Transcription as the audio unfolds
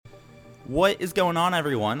What is going on,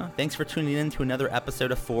 everyone? Thanks for tuning in to another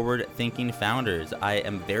episode of Forward Thinking Founders. I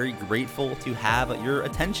am very grateful to have your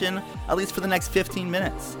attention, at least for the next 15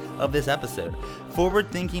 minutes of this episode.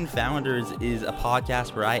 Forward Thinking Founders is a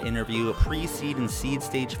podcast where I interview pre-seed and seed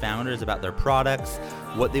stage founders about their products,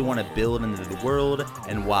 what they want to build into the world,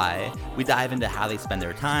 and why. We dive into how they spend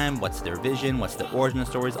their time, what's their vision, what's their origin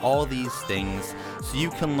stories, all these things, so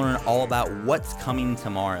you can learn all about what's coming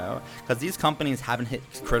tomorrow. Because these companies haven't hit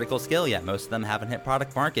critical scale yet. Most of them haven't hit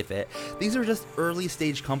product market fit. These are just early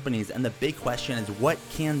stage companies, and the big question is, what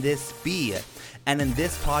can this be? And in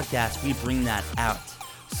this podcast, we bring that out.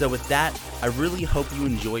 So with that, I really hope you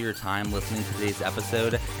enjoy your time listening to today's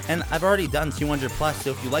episode. And I've already done 200 plus,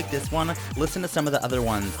 so if you like this one, listen to some of the other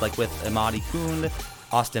ones, like with Imadi Kund,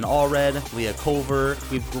 Austin Allred, Leah Culver.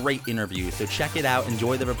 We have great interviews, so check it out,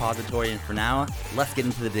 enjoy the repository, and for now, let's get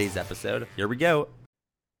into today's episode. Here we go.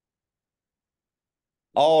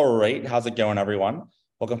 All right, how's it going, everyone?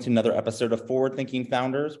 Welcome to another episode of Forward Thinking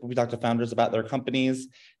Founders, where we talk to founders about their companies,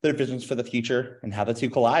 their visions for the future, and how the two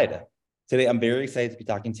collide. Today, I'm very excited to be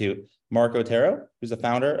talking to Mark Otero, who's the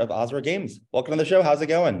founder of Azra Games. Welcome to the show. How's it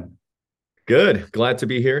going? Good. Glad to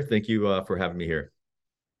be here. Thank you for having me here.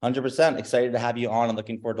 100% excited to have you on and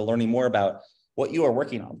looking forward to learning more about what you are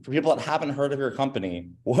working on. For people that haven't heard of your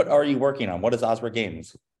company, what are you working on? What is Azra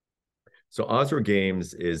Games? So Azra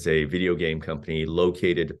Games is a video game company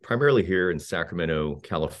located primarily here in Sacramento,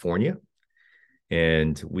 California.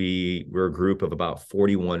 And we're a group of about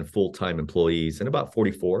 41 full-time employees and about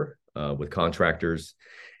 44 with contractors.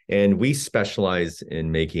 And we specialize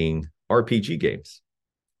in making RPG games.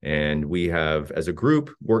 And we have, as a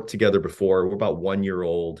group, worked together before. We're about 1 year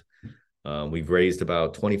old. We've raised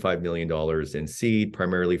about $25 million in seed,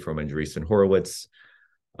 primarily from Andreessen Horowitz,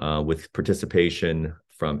 with participation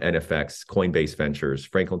from NFX, Coinbase Ventures,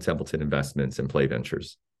 Franklin Templeton Investments, and Play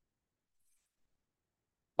Ventures.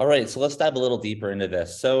 All right, so let's dive a little deeper into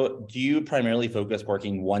this. So do you primarily focus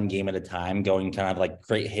working one game at a time, going kind of like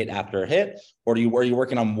great hit after hit, or are you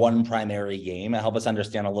working on one primary game? Help us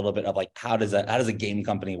understand a little bit of like how does a game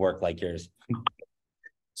company work like yours?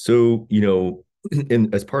 So,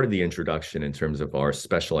 as part of the introduction in terms of our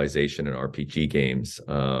specialization in RPG games,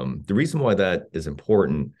 the reason why that is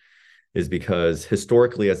important is because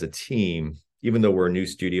historically as a team, even though we're a new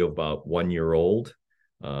studio about 1 year old,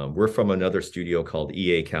 we're from another studio called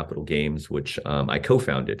EA Capital Games, which I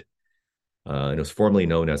co-founded. And it was formerly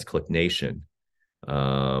known as Click Nation.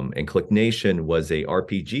 And Click Nation was a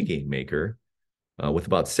RPG game maker with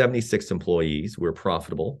about 76 employees. We're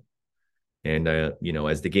profitable. And,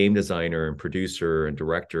 as the game designer and producer and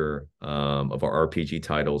director of our RPG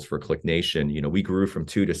titles for Click Nation, we grew from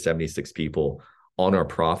 2 to 76 people on our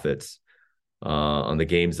profits on the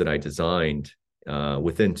games that I designed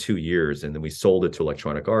within 2 years. And then we sold it to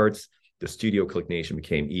Electronic Arts. The studio Click Nation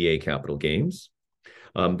became EA Capital Games.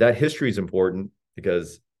 That history is important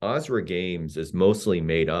because Azra Games is mostly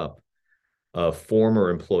made up of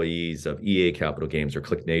former employees of EA Capital Games or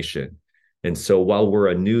Click Nation. And so while we're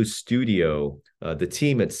a new studio, the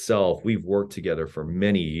team itself, we've worked together for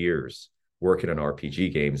many years working on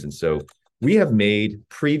RPG games. And so we have made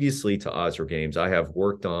previously to Azra Games, I have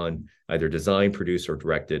worked on either design, produced, or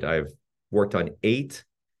directed. I have worked on 8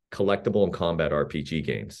 collectible and combat RPG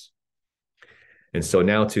games. And so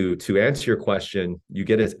now to answer your question, you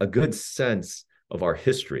get a good sense of our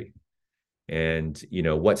history and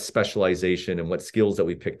what specialization and what skills that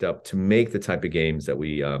we picked up to make the type of games that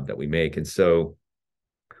we make. And so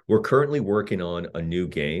we're currently working on a new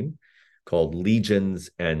game called Legions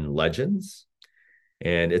and Legends.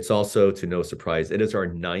 And it's also, to no surprise, it is our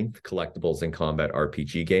 9th collectibles and combat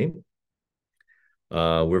RPG game.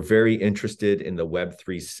 We're very interested in the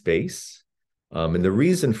Web3 space. And the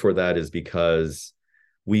reason for that is because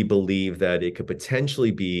we believe that it could potentially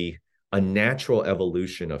be a natural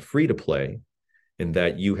evolution of free-to-play in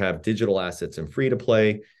that you have digital assets in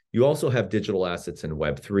free-to-play. You also have digital assets in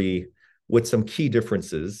Web3 with some key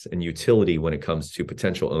differences and utility when it comes to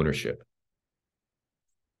potential ownership.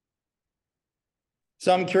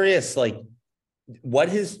 So I'm curious, like,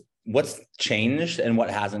 what's changed and what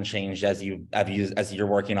hasn't changed as you're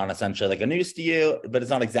working on essentially like a new studio, but it's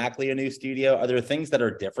not exactly a new studio. Are there things that are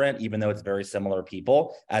different, even though it's very similar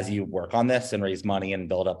people, as you work on this and raise money and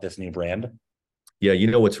build up this new brand?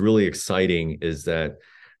 Yeah, what's really exciting is that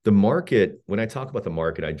the market, when I talk about the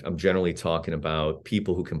market, I'm generally talking about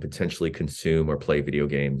people who can potentially consume or play video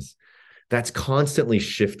games. That's constantly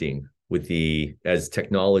shifting as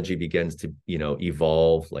technology begins to,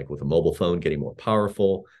 evolve, like with a mobile phone getting more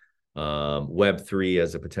powerful, Web3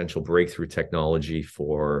 as a potential breakthrough technology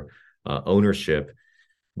for ownership.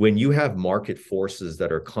 when you have market forces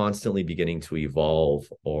that are constantly beginning to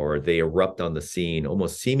evolve, or they erupt on the scene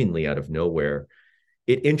almost seemingly out of nowhere,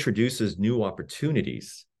 it introduces new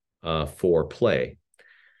opportunities for play.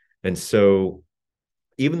 And so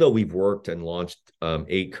even though we've worked and launched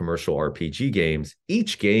 8 commercial RPG games,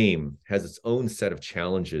 each game has its own set of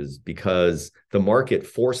challenges because the market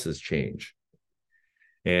forces change.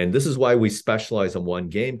 And this is why we specialize on one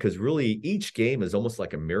game, because really each game is almost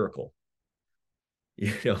like a miracle.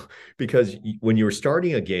 You know, because when you're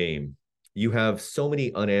starting a game, you have so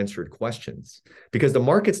many unanswered questions because the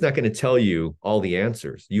market's not going to tell you all the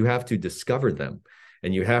answers. You have to discover them,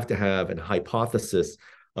 and you have to have an hypothesis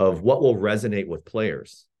of what will resonate with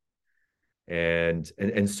players. And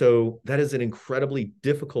so that is an incredibly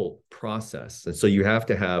difficult process. And so you have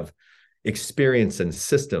to have experience and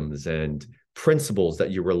systems and principles that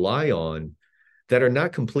you rely on that are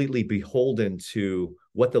not completely beholden to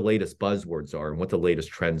what the latest buzzwords are and what the latest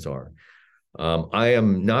trends are. I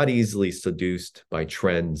am not easily seduced by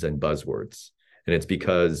trends and buzzwords. And it's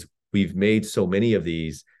because we've made so many of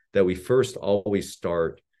these that we first always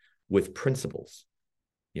start with principles.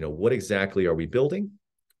 You know, what exactly are we building?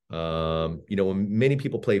 When many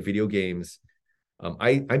people play video games,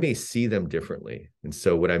 I may see them differently. And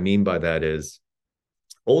so what I mean by that is,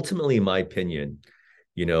 ultimately, in my opinion,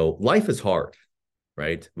 life is hard,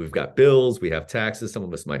 right? We've got bills, we have taxes, some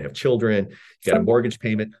of us might have children, you got a mortgage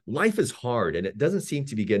payment. Life is hard, and it doesn't seem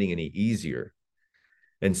to be getting any easier.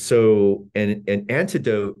 And so an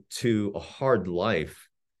antidote to a hard life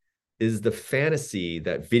is the fantasy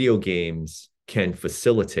that video games can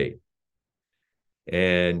facilitate.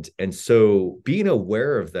 And so being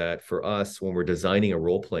aware of that for us when we're designing a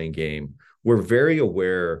role-playing game, we're very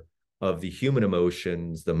aware of the human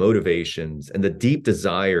emotions, the motivations, and the deep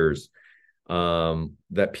desires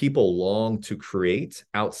that people long to create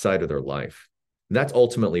outside of their life. And that's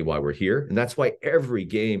ultimately why we're here. And that's why every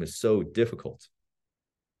game is so difficult.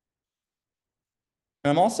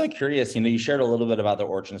 I'm also curious, you shared a little bit about the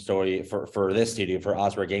origin story for this studio, for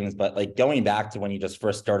Azra Games, but like going back to when you just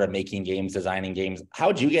first started making games, designing games,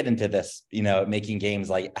 how'd you get into this, making games?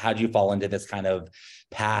 Like, how'd you fall into this kind of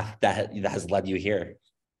path that has led you here?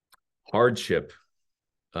 Hardship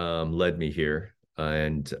led me here.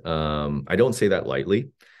 And I don't say that lightly.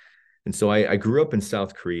 And so I grew up in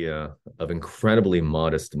South Korea of incredibly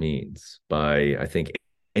modest means by, I think,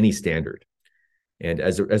 any standard. And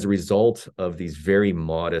as a result of these very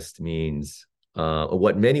modest means,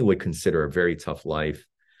 what many would consider a very tough life,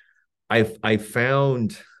 I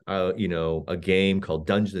found a game called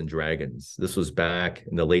Dungeons and Dragons. This was back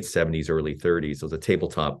in the late 70s, early 30s. It was a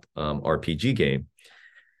tabletop RPG game.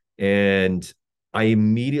 And I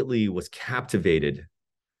immediately was captivated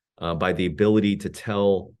by the ability to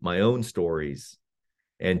tell my own stories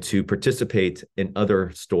and to participate in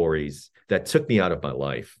other stories that took me out of my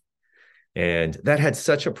life. And that had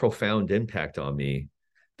such a profound impact on me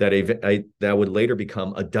that that would later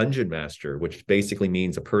become a dungeon master, which basically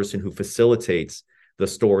means a person who facilitates the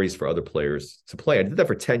stories for other players to play. I did that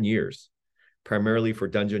for 10 years, primarily for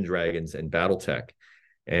Dungeons & Dragons and Battletech.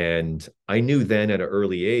 And I knew then at an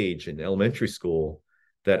early age in elementary school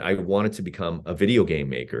that I wanted to become a video game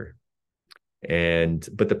maker.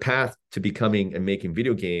 But the path to becoming and making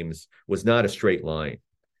video games was not a straight line.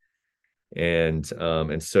 And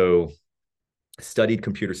so studied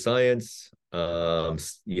computer science,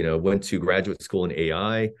 went to graduate school in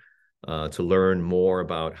AI to learn more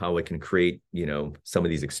about how I can create, some of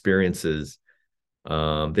these experiences.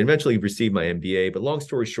 Then eventually received my MBA. But long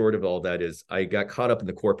story short of all that is I got caught up in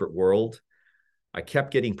the corporate world. I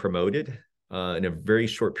kept getting promoted in a very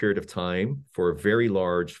short period of time for a very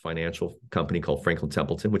large financial company called Franklin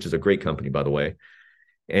Templeton, which is a great company, by the way.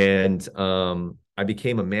 And I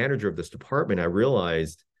became a manager of this department. I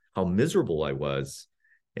realized how miserable I was.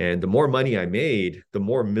 And the more money I made, the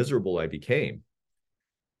more miserable I became.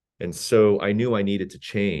 And so I knew I needed to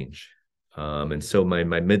change. And so my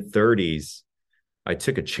mid-30s, I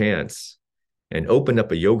took a chance and opened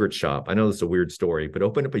up a yogurt shop. I know this is a weird story, but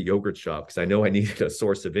opened up a yogurt shop because I know I needed a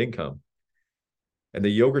source of income. And the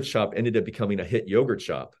yogurt shop ended up becoming a hit yogurt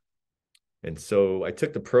shop. And so I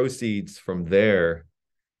took the proceeds from there,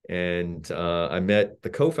 and I met the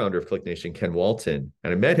co-founder of Click Nation, Ken Walton,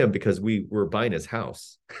 and I met him because we were buying his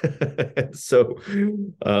house. So,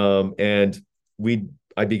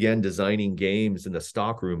 I began designing games in the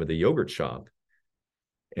stock room of the yogurt shop,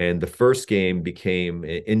 and the first game became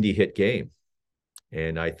an indie hit game.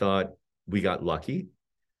 And I thought we got lucky,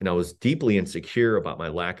 and I was deeply insecure about my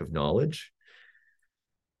lack of knowledge.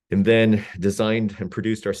 And then designed and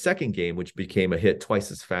produced our second game, which became a hit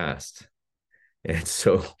twice as fast. And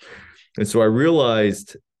so I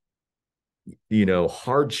realized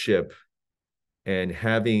hardship and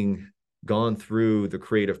having gone through the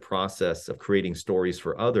creative process of creating stories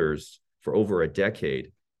for others for over a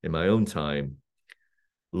decade in my own time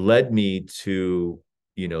led me to,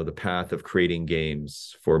 the path of creating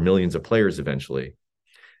games for millions of players eventually.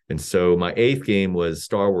 And so my eighth game was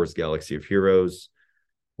Star Wars Galaxy of Heroes,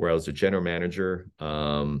 where I was the general manager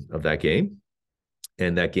of that game.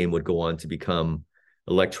 And that game would go on to become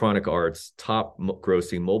Electronic Arts' top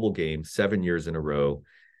grossing mobile game 7 years in a row.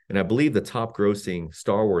 And I believe the top grossing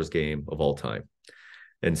Star Wars game of all time.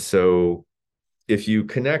 And so if you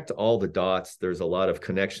connect all the dots, there's a lot of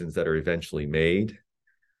connections that are eventually made.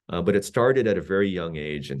 But it started at a very young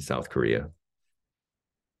age in South Korea.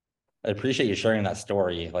 I appreciate you sharing that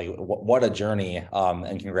story. Like, what a journey,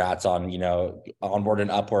 and congrats on, onward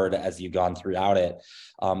and upward as you've gone throughout it.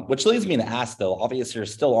 Which leads me to ask, though, obviously you're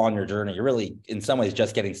still on your journey. You're really, in some ways,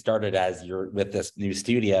 just getting started as you're with this new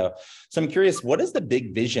studio. So I'm curious, what is the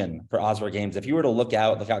big vision for Azra Games? If you were to look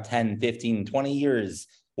out 10, 15, 20 years,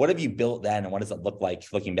 what have you built then? And what does it look like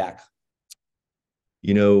looking back?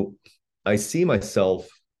 I see myself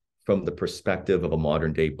from the perspective of a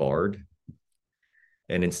modern day bard.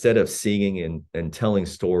 And instead of singing and telling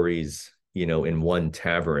stories, in one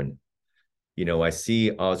tavern, I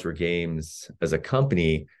see Azra Games as a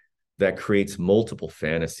company that creates multiple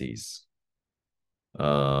fantasies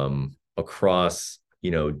across,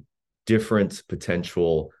 different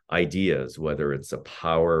potential ideas, whether it's a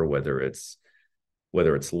power, whether it's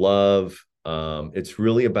love. It's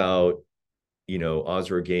really about,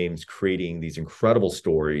 Azra Games creating these incredible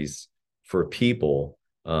stories for people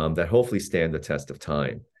that hopefully stand the test of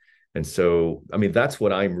time. And so, that's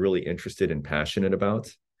what I'm really interested and passionate about.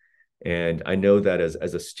 And I know that as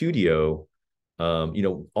a studio,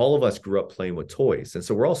 all of us grew up playing with toys. And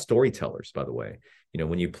so we're all storytellers, by the way.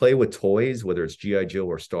 When you play with toys, whether it's G.I. Joe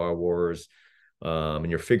or Star Wars, and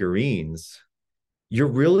your figurines,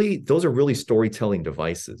 those are really storytelling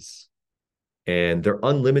devices. And they're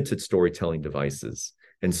unlimited storytelling devices.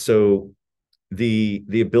 And so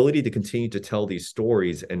the ability to continue to tell these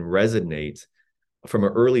stories and resonate from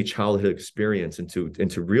an early childhood experience and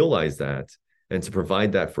to realize that and to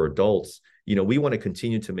provide that for adults, we want to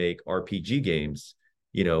continue to make RPG games,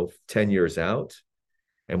 10 years out.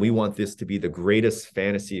 And we want this to be the greatest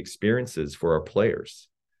fantasy experiences for our players.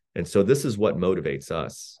 And so this is what motivates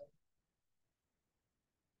us.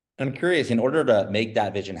 I'm curious, in order to make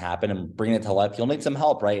that vision happen and bring it to life, you'll need some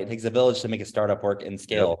help, right? It takes a village to make a startup work and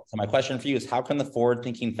scale. Yep. So my question for you is, how can the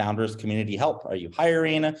forward-thinking founders community help? Are you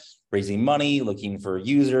hiring, raising money, looking for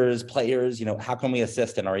users, players? How can we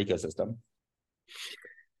assist in our ecosystem?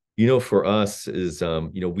 For us is,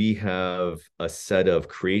 we have a set of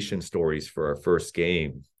creation stories for our first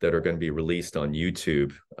game that are going to be released on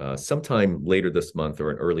YouTube sometime later this month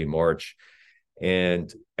or in early March.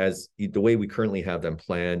 And as the way we currently have them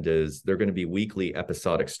planned is they're going to be weekly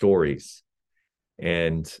episodic stories.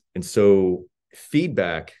 And so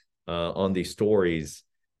feedback on these stories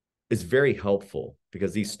is very helpful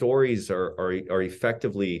because these stories are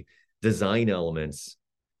effectively design elements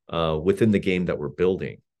within the game that we're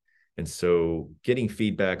building. And so getting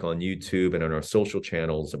feedback on YouTube and on our social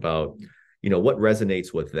channels about, what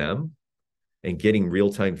resonates with them and getting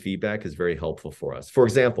real-time feedback is very helpful for us. For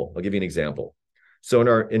example, I'll give you an example. So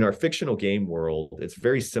in our fictional game world, it's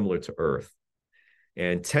very similar to Earth.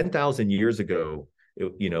 And 10,000 years ago,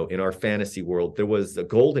 in our fantasy world, there was a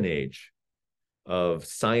golden age of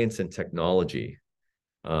science and technology.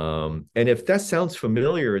 And if that sounds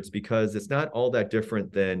familiar, it's because it's not all that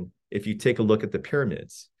different than if you take a look at the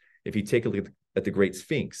pyramids, if you take a look at the Great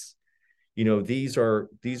Sphinx. These are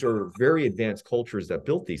very advanced cultures that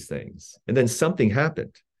built these things. And then something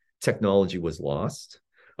happened. Technology was lost.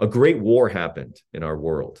 A great war happened in our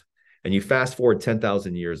world. And you fast forward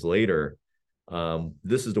 10,000 years later,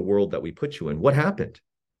 this is the world that we put you in. What happened?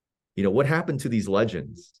 What happened to these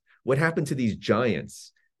legends? What happened to these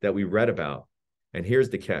giants that we read about? And here's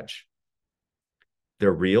the catch.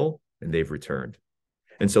 They're real and they've returned.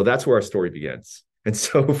 And so that's where our story begins. And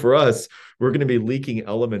so for us, we're going to be leaking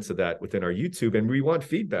elements of that within our YouTube, and we want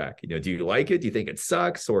feedback. Do you like it? Do you think it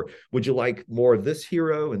sucks? Or would you like more of this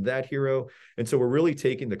hero and that hero? And so we're really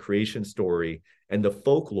taking the creation story and the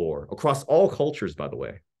folklore across all cultures, by the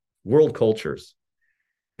way, world cultures,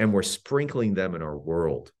 and we're sprinkling them in our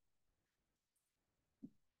world.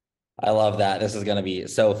 I love that. This is going to be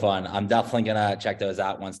so fun. I'm definitely going to check those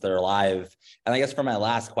out once they're live. And I guess for my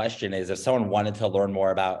last question is, if someone wanted to learn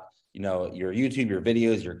more about your YouTube, your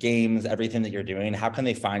videos, your games, everything that you're doing, how can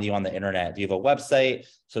they find you on the internet? Do you have a website,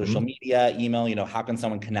 social media, email? How can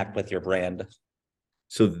someone connect with your brand?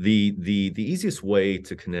 So the easiest way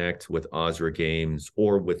to connect with Azra Games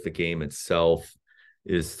or with the game itself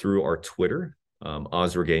is through our Twitter,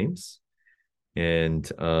 Azra Games.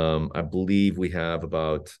 And I believe we have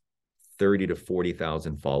about 30 to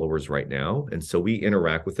 40,000 followers right now. And so we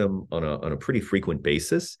interact with them on a pretty frequent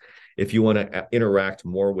basis. If you want to interact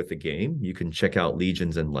more with the game, you can check out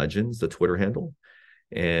Legions and Legends, the Twitter handle.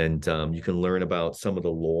 And you can learn about some of the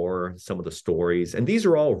lore, some of the stories. And these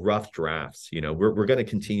are all rough drafts. You know, we're going to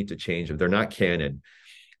continue to change them. They're not canon.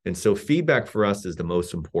 And so feedback for us is the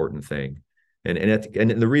most important thing. And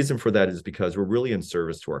the reason for that is because we're really in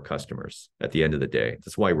service to our customers at the end of the day.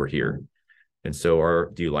 That's why we're here. And so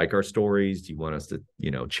do you like our stories? Do you want us to,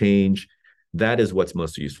 change? That is what's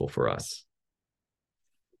most useful for us.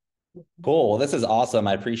 Cool. Well, this is awesome.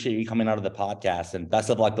 I appreciate you coming out of the podcast, and best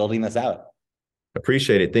of luck building this out.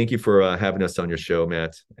 Appreciate it. Thank you for having us on your show,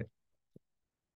 Matt.